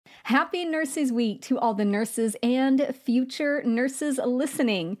Happy Nurses Week to all the nurses and future nurses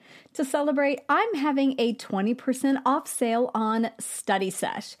listening. To celebrate, I'm having a 20% off sale on Study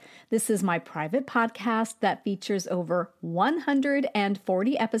Sesh. This is my private podcast that features over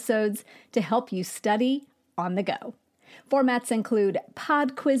 140 episodes to help you study on the go. Formats include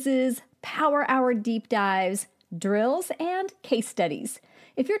pod quizzes, power hour deep dives, drills, and case studies.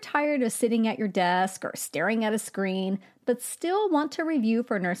 If you're tired of sitting at your desk or staring at a screen, but still want to review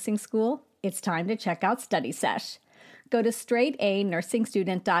for nursing school, it's time to check out Study Sesh. Go to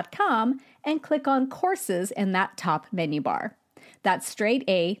straightanursingstudent.com and click on courses in that top menu bar. That's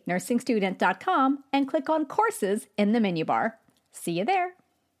straightanursingstudent.com and click on courses in the menu bar. See you there.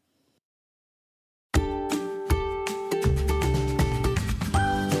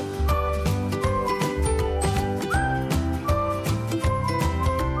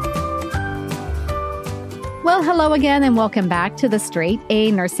 Well, hello again, and welcome back to the Straight A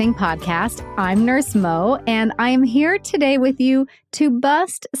Nursing Podcast. I'm Nurse Mo, and I am here today with you to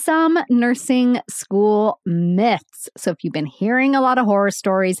bust some nursing school myths. So if you've been hearing a lot of horror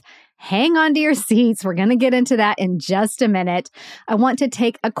stories, hang on to your seats. We're going to get into that in just a minute. I want to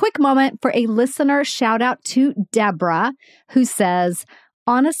take a quick moment for a listener shout out to Deborah, who says,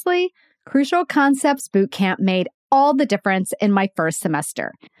 honestly, Crucial Concepts Bootcamp made all the difference in my first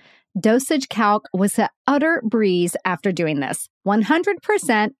semester. Dosage calc was an utter breeze after doing this.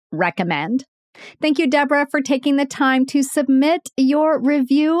 100% recommend. Thank you, Deborah, for taking the time to submit your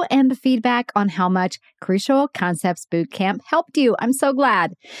review and feedback on how much Crucial Concepts Bootcamp helped you. I'm so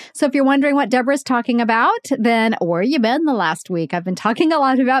glad. So if you're wondering what Deborah's talking about, then where you been the last week? I've been talking a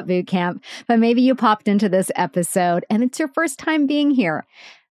lot about bootcamp, but maybe you popped into this episode and it's your first time being here.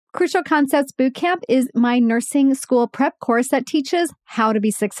 Crucial Concepts Bootcamp is my nursing school prep course that teaches how to be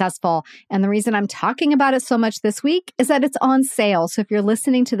successful. And the reason I'm talking about it so much this week is that it's on sale. So if you're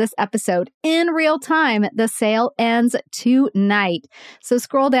listening to this episode in real time, the sale ends tonight. So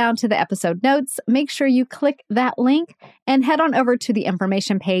scroll down to the episode notes, make sure you click that link, and head on over to the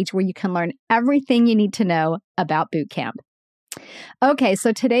information page where you can learn everything you need to know about bootcamp. Okay,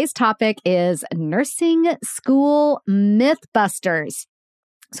 so today's topic is nursing school mythbusters.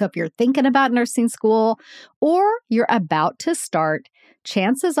 So if you're thinking about nursing school or you're about to start,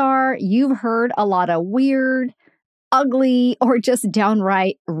 chances are you've heard a lot of weird, ugly, or just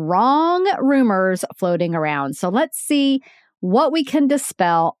downright wrong rumors floating around. So let's see what we can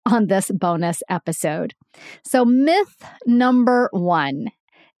dispel on this bonus episode. So myth number 1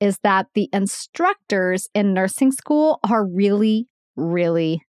 is that the instructors in nursing school are really,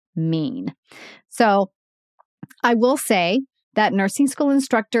 really mean. So I will say that nursing school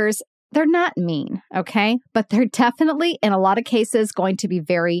instructors, they're not mean, okay? But they're definitely, in a lot of cases, going to be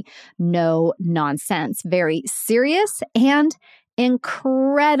very no nonsense, very serious and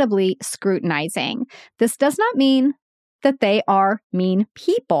incredibly scrutinizing. This does not mean that they are mean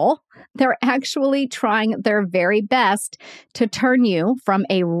people. They're actually trying their very best to turn you from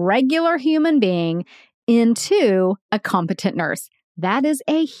a regular human being into a competent nurse. That is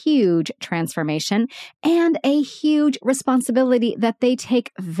a huge transformation and a huge responsibility that they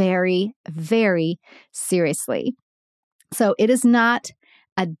take very, very seriously. So it is not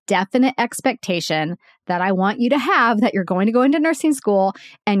a definite expectation that I want you to have that you're going to go into nursing school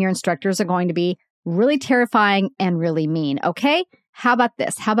and your instructors are going to be really terrifying and really mean. Okay? How about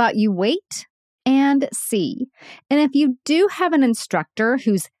this? How about you wait and see? And if you do have an instructor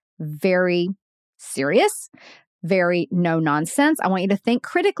who's very serious, very no nonsense, I want you to think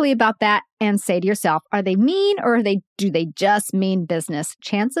critically about that and say to yourself, are they mean or do they just mean business?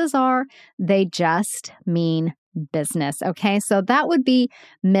 Chances are they just mean business. Okay, so that would be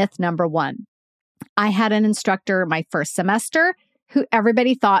myth number 1. I had an instructor my first semester who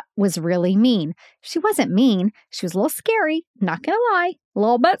everybody thought was really mean. She wasn't mean. She was a little scary, not going to lie, a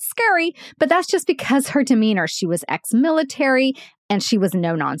little bit scary, but that's just because her demeanor. She was ex-military and she was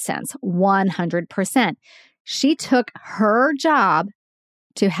no nonsense, 100%. She took her job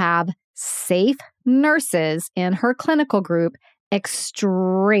to have safe nurses in her clinical group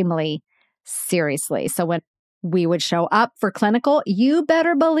extremely seriously. So when we would show up for clinical, you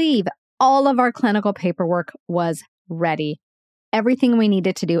better believe all of our clinical paperwork was ready. Everything we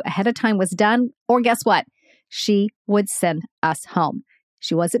needed to do ahead of time was done. Or guess what? She would send us home.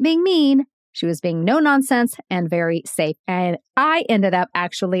 She wasn't being mean. She was being no nonsense and very safe. And I ended up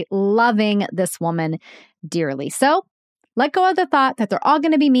actually loving this woman dearly. So let go of the thought that they're all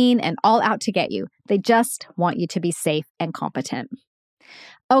going to be mean and all out to get you. They just want you to be safe and competent.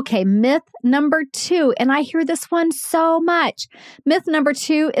 Okay, myth number 2, and I hear this one so much. Myth number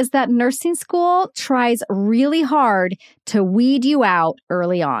 2 is that nursing school tries really hard to weed you out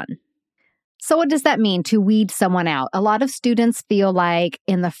early on. So what does that mean, to weed someone out? A lot of students feel like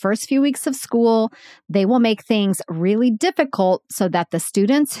in the first few weeks of school, they will make things really difficult so that the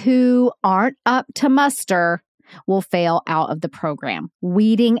students who aren't up to muster will fail out of the program,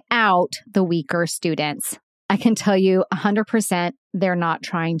 weeding out the weaker students. I can tell you 100% they're not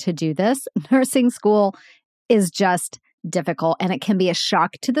trying to do this. Nursing school is just difficult, and it can be a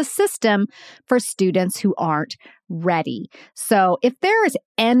shock to the system for students who aren't ready. So if there is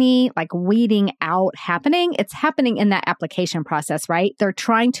any weeding out happening, it's happening in that application process, right? They're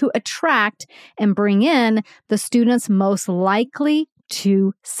trying to attract and bring in the students most likely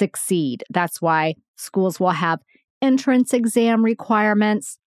to succeed. That's why schools will have entrance exam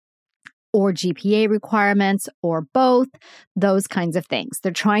requirements or GPA requirements or both, those kinds of things.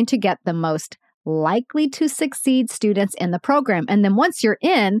 They're trying to get the most likely to succeed students in the program. And then once you're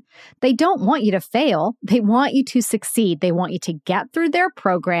in, they don't want you to fail. They want you to succeed. They want you to get through their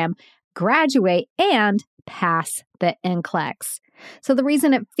program, graduate, and pass the NCLEX. So the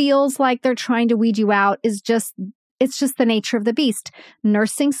reason it feels like they're trying to weed you out is it's just the nature of the beast.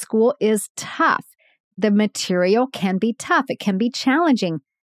 Nursing school is tough. The material can be tough. It can be challenging.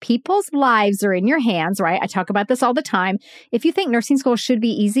 People's lives are in your hands, right? I talk about this all the time. If you think nursing school should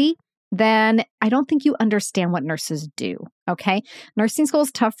be easy, then I don't think you understand what nurses do, okay? Nursing school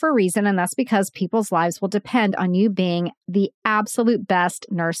is tough for a reason, and that's because people's lives will depend on you being the absolute best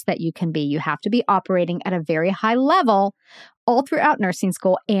nurse that you can be. You have to be operating at a very high level all throughout nursing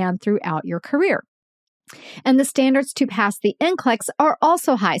school and throughout your career. And the standards to pass the NCLEX are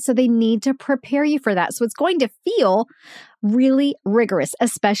also high, so they need to prepare you for that. So it's going to feel really rigorous,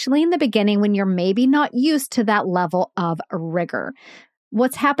 especially in the beginning when you're maybe not used to that level of rigor.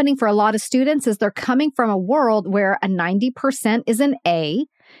 What's happening for a lot of students is they're coming from a world where a 90% is an A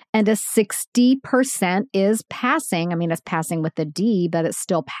and a 60% is passing. I mean, it's passing with a D, but it's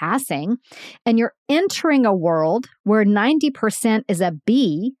still passing. And you're entering a world where 90% is a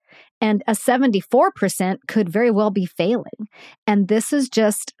B and a 74% could very well be failing. And this is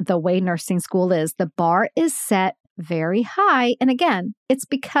just the way nursing school is. The bar is set very high. And again, it's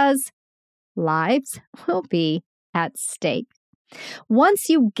because lives will be at stake. Once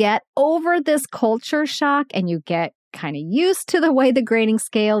you get over this culture shock and you get kind of used to the way the grading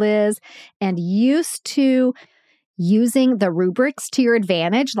scale is and used to using the rubrics to your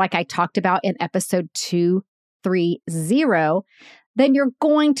advantage, like I talked about in episode 230, then you're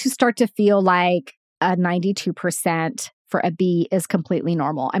going to start to feel like a 92% for a B is completely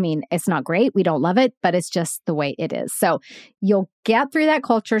normal. I mean, it's not great. We don't love it, but it's just the way it is. So you'll get through that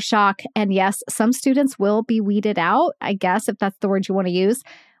culture shock. And yes, some students will be weeded out, I guess, if that's the word you want to use.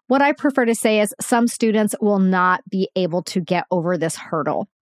 What I prefer to say is some students will not be able to get over this hurdle.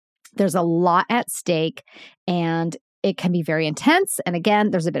 There's a lot at stake, and it can be very intense. And again,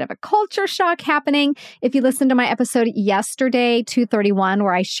 there's a bit of a culture shock happening. If you listened to my episode yesterday, 231,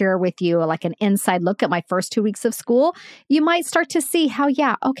 where I share with you like an inside look at my first 2 weeks of school, you might start to see how,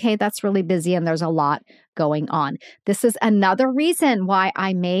 okay, that's really busy and there's a lot going on. This is another reason why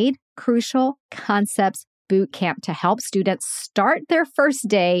I made Crucial Concepts Bootcamp to help students start their first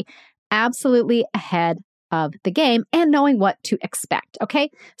day absolutely ahead of the game and knowing what to expect. Okay.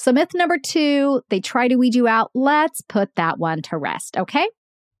 So myth number 2, they try to weed you out. Let's put that one to rest. Okay.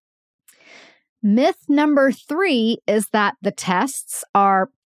 Myth number 3 is that the tests are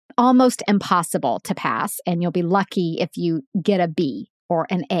almost impossible to pass, and you'll be lucky if you get a B or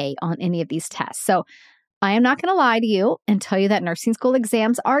an A on any of these tests. So I am not going to lie to you and tell you that nursing school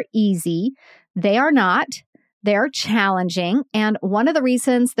exams are easy. They are not. They're challenging. And one of the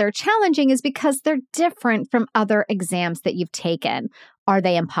reasons they're challenging is because they're different from other exams that you've taken. Are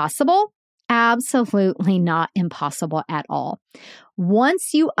they impossible? Absolutely not impossible at all.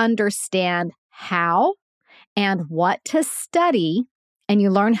 Once you understand how and what to study, and you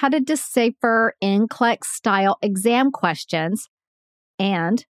learn how to decipher NCLEX style exam questions,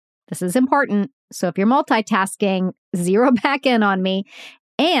 and this is important. So if you're multitasking, zero back in on me.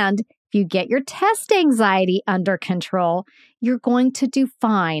 And if you get your test anxiety under control, you're going to do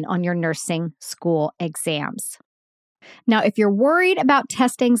fine on your nursing school exams. Now, if you're worried about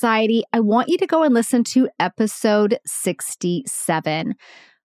test anxiety, I want you to go and listen to episode 67.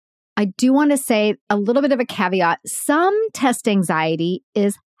 I do want to say a little bit of a caveat. Some test anxiety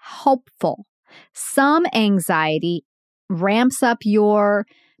is helpful. Some anxiety ramps up your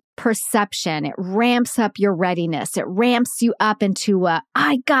perception. It ramps up your readiness. It ramps you up into a,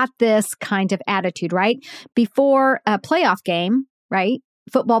 I got this kind of attitude, right? Before a playoff game, right?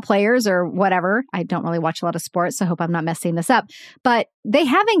 football players or whatever. I don't really watch a lot of sports, so I hope I'm not messing this up. But they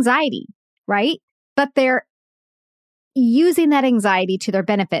have anxiety, right? But they're using that anxiety to their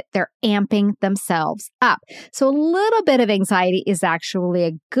benefit. They're amping themselves up. So a little bit of anxiety is actually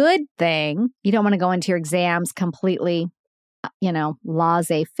a good thing. You don't want to go into your exams completely,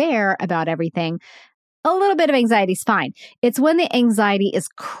 laissez-faire about everything. A little bit of anxiety is fine. It's when the anxiety is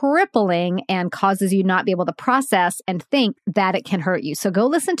crippling and causes you not be able to process and think that it can hurt you. So go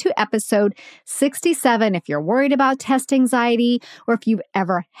listen to episode 67 if you're worried about test anxiety or if you've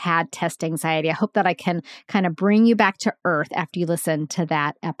ever had test anxiety. I hope that I can kind of bring you back to earth after you listen to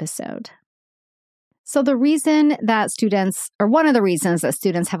that episode. So the reason that one of the reasons that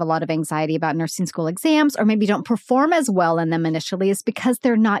students have a lot of anxiety about nursing school exams or maybe don't perform as well in them initially is because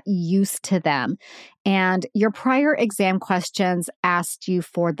they're not used to them. And your prior exam questions asked you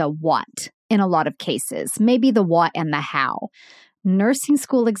for the what in a lot of cases, maybe the what and the how. Nursing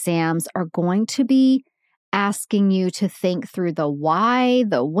school exams are going to be asking you to think through the why,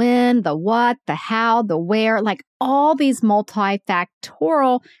 the when, the what, the how, the where, like all these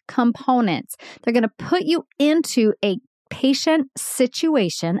multifactorial components. They're going to put you into a patient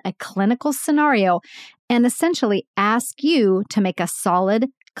situation, a clinical scenario, and essentially ask you to make a solid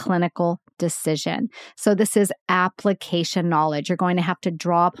clinical decision. So this is application knowledge. You're going to have to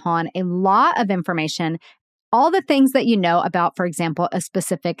draw upon a lot of information, all the things that you know about, for example, a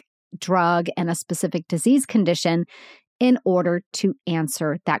specific drug and a specific disease condition in order to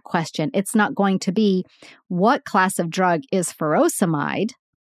answer that question. It's not going to be what class of drug is furosemide,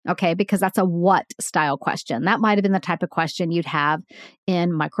 okay, because that's a what style question. That might have been the type of question you'd have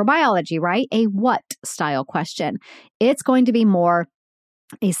in microbiology, right? A what style question. It's going to be more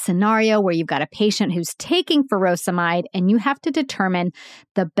a scenario where you've got a patient who's taking furosemide and you have to determine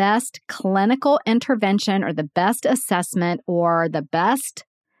the best clinical intervention or the best assessment or the best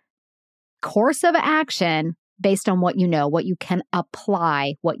course of action based on what you know, what you can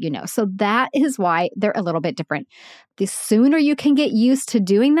apply, what you know. So that is why they're a little bit different. The sooner you can get used to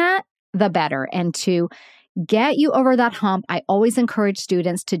doing that, the better. And to get you over that hump, I always encourage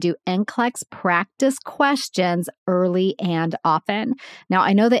students to do NCLEX practice questions early and often. Now,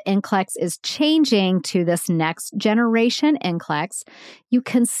 I know that NCLEX is changing to this next generation NCLEX. You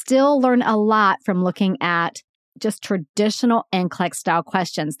can still learn a lot from looking at just traditional NCLEX style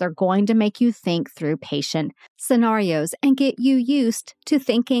questions. They're going to make you think through patient scenarios and get you used to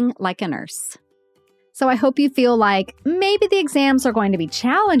thinking like a nurse. So I hope you feel like maybe the exams are going to be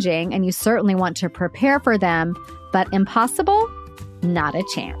challenging and you certainly want to prepare for them, but impossible? Not a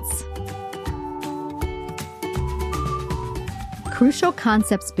chance. Crucial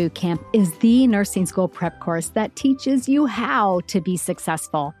Concepts Bootcamp is the nursing school prep course that teaches you how to be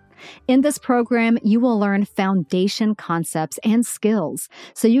successful. In this program, you will learn foundation concepts and skills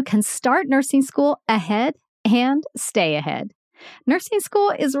so you can start nursing school ahead and stay ahead. Nursing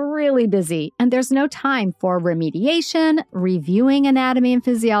school is really busy, and there's no time for remediation, reviewing anatomy and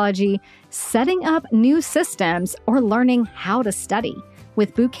physiology, setting up new systems, or learning how to study.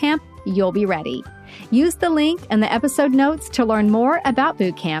 With Bootcamp, you'll be ready. Use the link in the episode notes to learn more about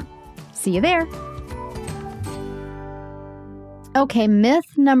Bootcamp. See you there. Okay,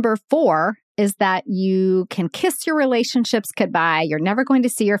 myth number 4 is that you can kiss your relationships goodbye. You're never going to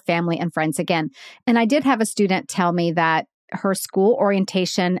see your family and friends again. And I did have a student tell me that her school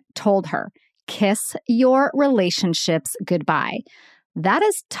orientation told her, kiss your relationships goodbye. That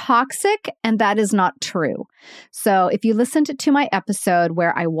is toxic and that is not true. So if you listened to my episode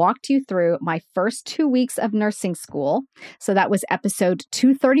where I walked you through my first 2 weeks of nursing school, so that was episode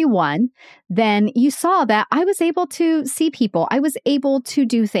 231, then you saw that I was able to see people. I was able to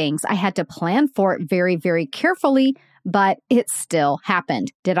do things. I had to plan for it very, very carefully, but it still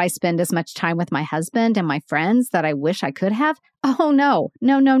happened. Did I spend as much time with my husband and my friends that I wish I could have? Oh,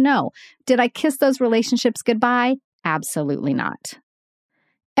 no. Did I kiss those relationships goodbye? Absolutely not.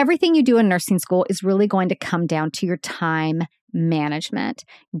 Everything you do in nursing school is really going to come down to your time management,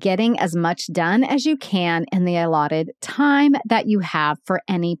 getting as much done as you can in the allotted time that you have for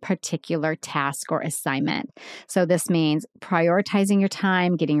any particular task or assignment. So this means prioritizing your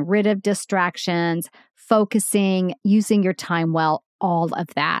time, getting rid of distractions, focusing, using your time well, all of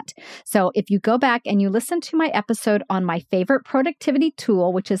that. So if you go back and you listen to my episode on my favorite productivity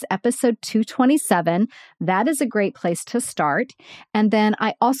tool, which is episode 227, that is a great place to start. And then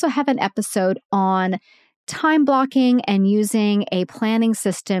I also have an episode on time blocking and using a planning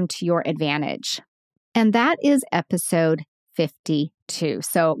system to your advantage. And that is episode 52.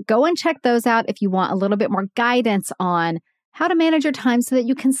 So go and check those out if you want a little bit more guidance on how to manage your time so that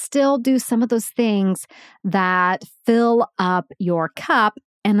you can still do some of those things that fill up your cup.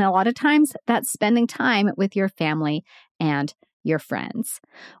 And a lot of times that's spending time with your family and your friends.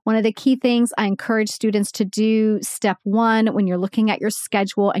 One of the key things I encourage students to do, step one, when you're looking at your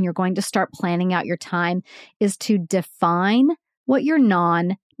schedule and you're going to start planning out your time, is to define what your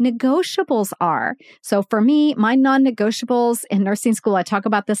non-negotiables are. So for me, my non-negotiables in nursing school, I talk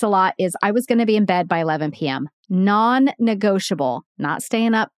about this a lot, is I was going to be in bed by 11 p.m. Non-negotiable, not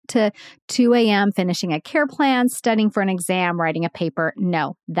staying up to 2 a.m., finishing a care plan, studying for an exam, writing a paper.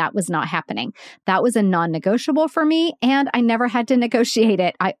 No, that was not happening. That was a non-negotiable for me, and I never had to negotiate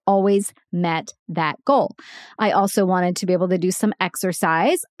it. I always met that goal. I also wanted to be able to do some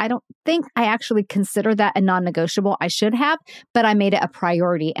exercise. I don't think I actually consider that a non-negotiable. I should have, but I made it a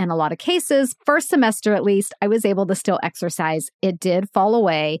priority. In a lot of cases, first semester at least, I was able to still exercise. It did fall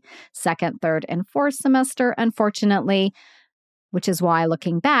away second, third, and fourth semester, unfortunately, which is why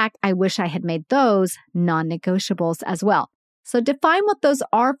looking back, I wish I had made those non-negotiables as well. So define what those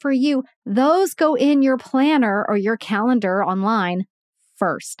are for you. Those go in your planner or your calendar online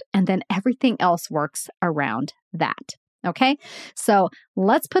first, and then everything else works around that. Okay, so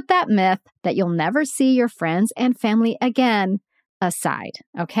let's put that myth that you'll never see your friends and family again aside.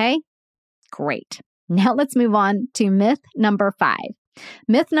 Okay, great. Now let's move on to myth number 5.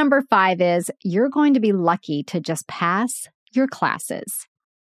 Myth number 5 is you're going to be lucky to just pass your classes.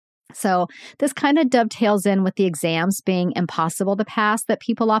 So this kind of dovetails in with the exams being impossible to pass that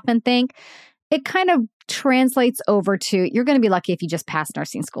people often think. It kind of translates over to you're going to be lucky if you just pass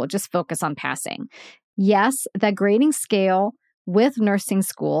nursing school. Just focus on passing. Yes, the grading scale with nursing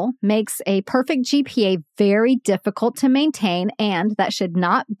school makes a perfect GPA very difficult to maintain, and that should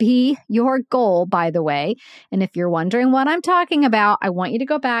not be your goal, by the way. And if you're wondering what I'm talking about, I want you to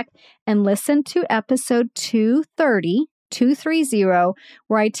go back and listen to episode 230,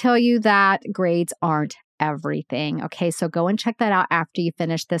 where I tell you that grades aren't everything. Okay, so go and check that out after you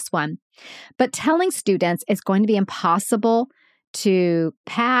finish this one. But telling students it's going to be impossible to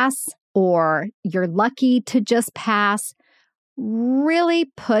pass or you're lucky to just pass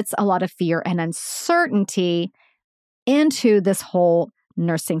really puts a lot of fear and uncertainty into this whole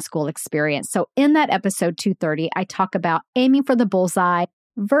nursing school experience. So in that episode 230, I talk about aiming for the bullseye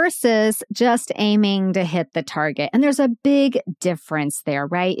versus just aiming to hit the target. And there's a big difference there,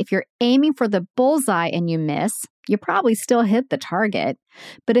 right? If you're aiming for the bullseye and you miss, you probably still hit the target.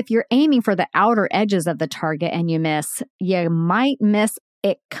 But if you're aiming for the outer edges of the target and you miss, you might miss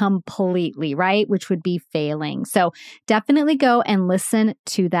it completely, right? Which would be failing. So definitely go and listen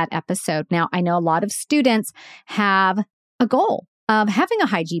to that episode. Now, I know a lot of students have a goal of having a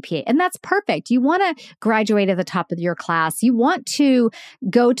high GPA, and that's perfect. You want to graduate at the top of your class. You want to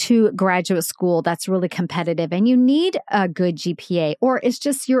go to graduate school that's really competitive, and you need a good GPA, or it's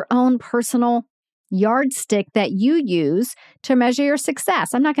just your own personal yardstick that you use to measure your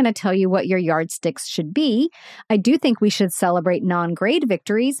success. I'm not going to tell you what your yardsticks should be. I do think we should celebrate non-grade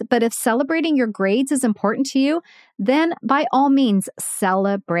victories, but if celebrating your grades is important to you, then by all means,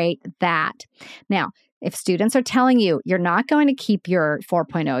 celebrate that. Now, if students are telling you you're not going to keep your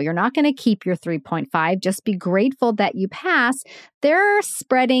 4.0, you're not going to keep your 3.5, just be grateful that you pass, they're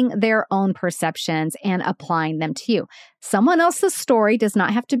spreading their own perceptions and applying them to you. Someone else's story does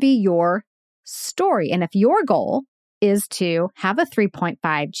not have to be your story. And if your goal is to have a 3.5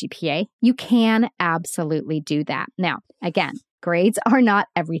 GPA, you can absolutely do that. Now, again, grades are not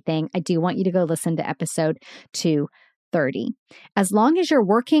everything. I do want you to go listen to episode 230. As long as you're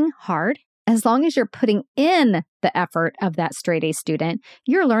working hard, as long as you're putting in the effort of that straight A student,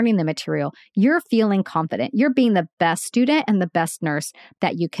 you're learning the material, you're feeling confident, you're being the best student and the best nurse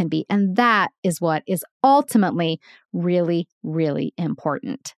that you can be. And that is what is ultimately really, really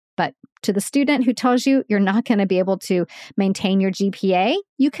important. But to the student who tells you you're not going to be able to maintain your GPA,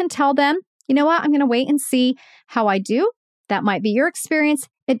 you can tell them, you know what, I'm going to wait and see how I do. That might be your experience.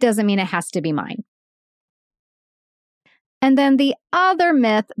 It doesn't mean it has to be mine. And then the other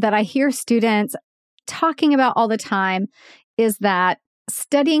myth that I hear students talking about all the time is that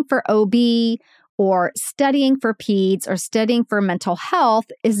studying for OB or studying for peds or studying for mental health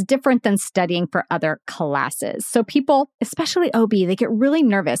is different than studying for other classes. So people, especially OB, they get really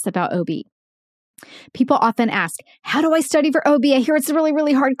nervous about OB. People often ask, how do I study for OB? I hear it's a really,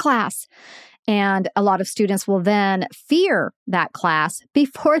 really hard class. And a lot of students will then fear that class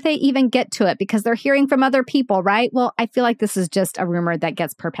before they even get to it because they're hearing from other people, right? Well, I feel like this is just a rumor that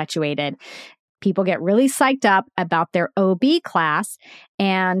gets perpetuated. People get really psyched up about their OB class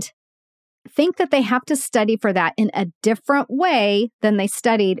and think that they have to study for that in a different way than they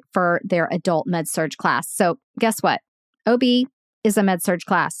studied for their adult med-surg class. So guess what? OB is a med-surg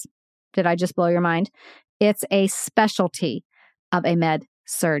class. Did I just blow your mind? It's a specialty of a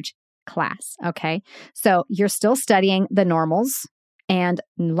med-surg class, okay? So you're still studying the normals and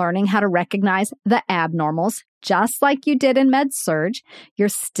learning how to recognize the abnormals, just like you did in med-surg. You're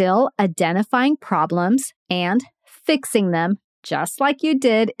still identifying problems and fixing them, just like you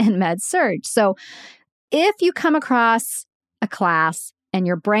did in med-surg. So if you come across a class and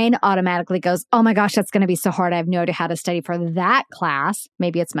your brain automatically goes, oh my gosh, that's going to be so hard. I have no idea how to study for that class.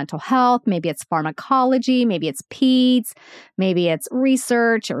 Maybe it's mental health. Maybe it's pharmacology. Maybe it's peds. Maybe it's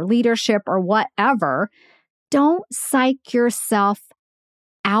research or leadership or whatever. Don't psych yourself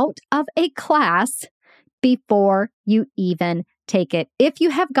out of a class before you even take it. If you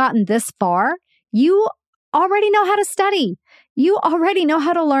have gotten this far, you already know how to study. You already know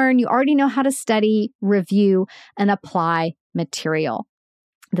how to learn. You already know how to study, review, and apply material.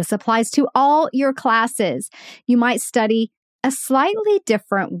 This applies to all your classes. You might study a slightly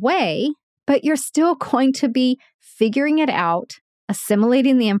different way, but you're still going to be figuring it out,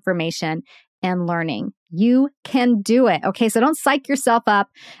 assimilating the information, and learning. You can do it. Okay, so don't psych yourself up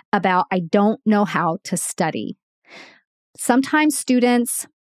about, I don't know how to study. Sometimes students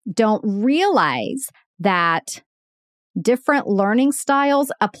don't realize that different learning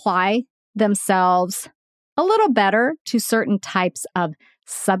styles apply themselves a little better to certain types of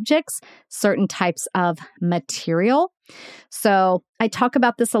subjects, certain types of material. So I talk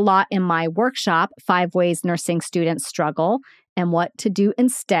about this a lot in my workshop, 5 Ways Nursing Students Struggle and What to Do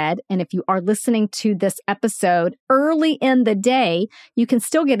Instead. And if you are listening to this episode early in the day, you can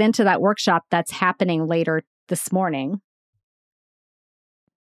still get into that workshop that's happening later this morning.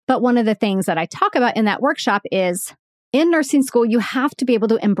 But one of the things that I talk about in that workshop is in nursing school, you have to be able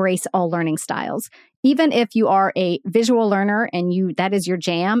to embrace all learning styles. Even if you are a visual learner and that is your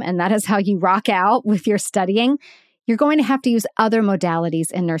jam and that is how you rock out with your studying, you're going to have to use other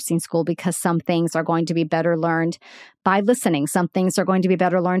modalities in nursing school because some things are going to be better learned by listening. Some things are going to be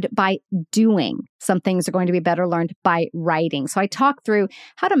better learned by doing. Some things are going to be better learned by writing. So I talk through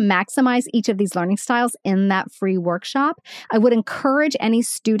how to maximize each of these learning styles in that free workshop. I would encourage any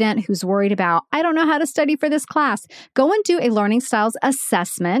student who's worried about, I don't know how to study for this class, go and do a learning styles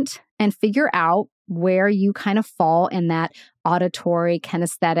assessment and figure out where you kind of fall in that auditory,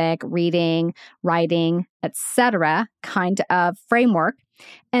 kinesthetic, reading, writing, etc. kind of framework,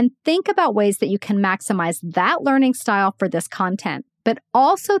 and think about ways that you can maximize that learning style for this content. But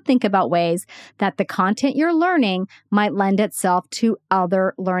also think about ways that the content you're learning might lend itself to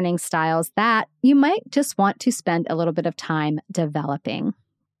other learning styles that you might just want to spend a little bit of time developing.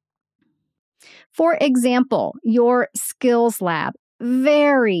 For example, your skills lab.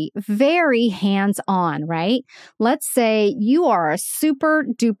 Very, very hands-on, right? Let's say you are a super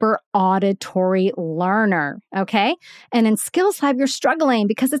duper auditory learner, okay? And in Skills Lab, you're struggling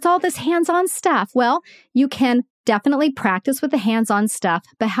because it's all this hands-on stuff. Well, you can definitely practice with the hands-on stuff,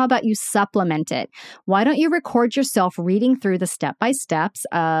 but how about you supplement it? Why don't you record yourself reading through the step-by-steps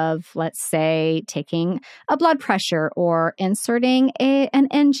of, let's say, taking a blood pressure or inserting an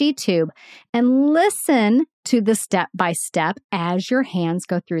NG tube and listen to the step-by-step as your hands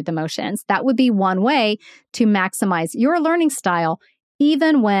go through the motions. That would be one way to maximize your learning style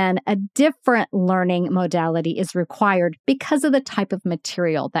even when a different learning modality is required because of the type of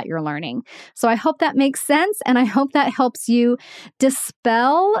material that you're learning. So I hope that makes sense, and I hope that helps you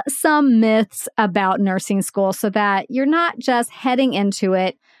dispel some myths about nursing school so that you're not just heading into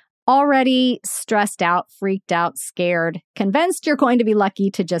it already stressed out, freaked out, scared, convinced you're going to be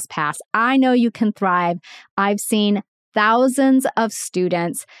lucky to just pass. I know you can thrive. I've seen thousands of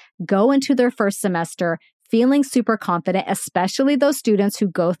students go into their first semester feeling super confident, especially those students who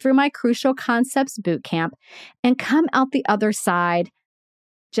go through my Crucial Concepts Bootcamp and come out the other side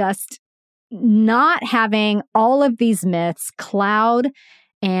just not having all of these myths cloud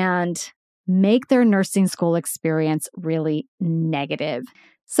and make their nursing school experience really negative.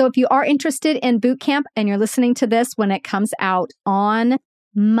 So if you are interested in bootcamp and you're listening to this when it comes out on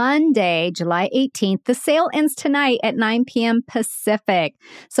Monday, July 18th. The sale ends tonight at 9 p.m. Pacific.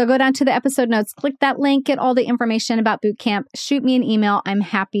 So go down to the episode notes, click that link, get all the information about bootcamp, shoot me an email. I'm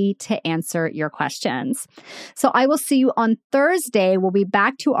happy to answer your questions. So I will see you on Thursday. We'll be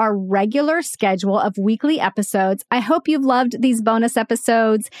back to our regular schedule of weekly episodes. I hope you've loved these bonus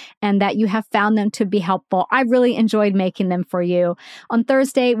episodes and that you have found them to be helpful. I really enjoyed making them for you. On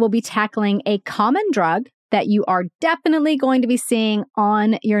Thursday, we'll be tackling a common drug that you are definitely going to be seeing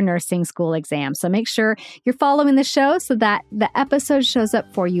on your nursing school exam. So make sure you're following the show so that the episode shows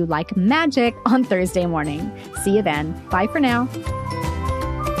up for you like magic on Thursday morning. See you then. Bye for now.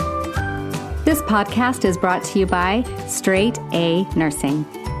 This podcast is brought to you by Straight A Nursing.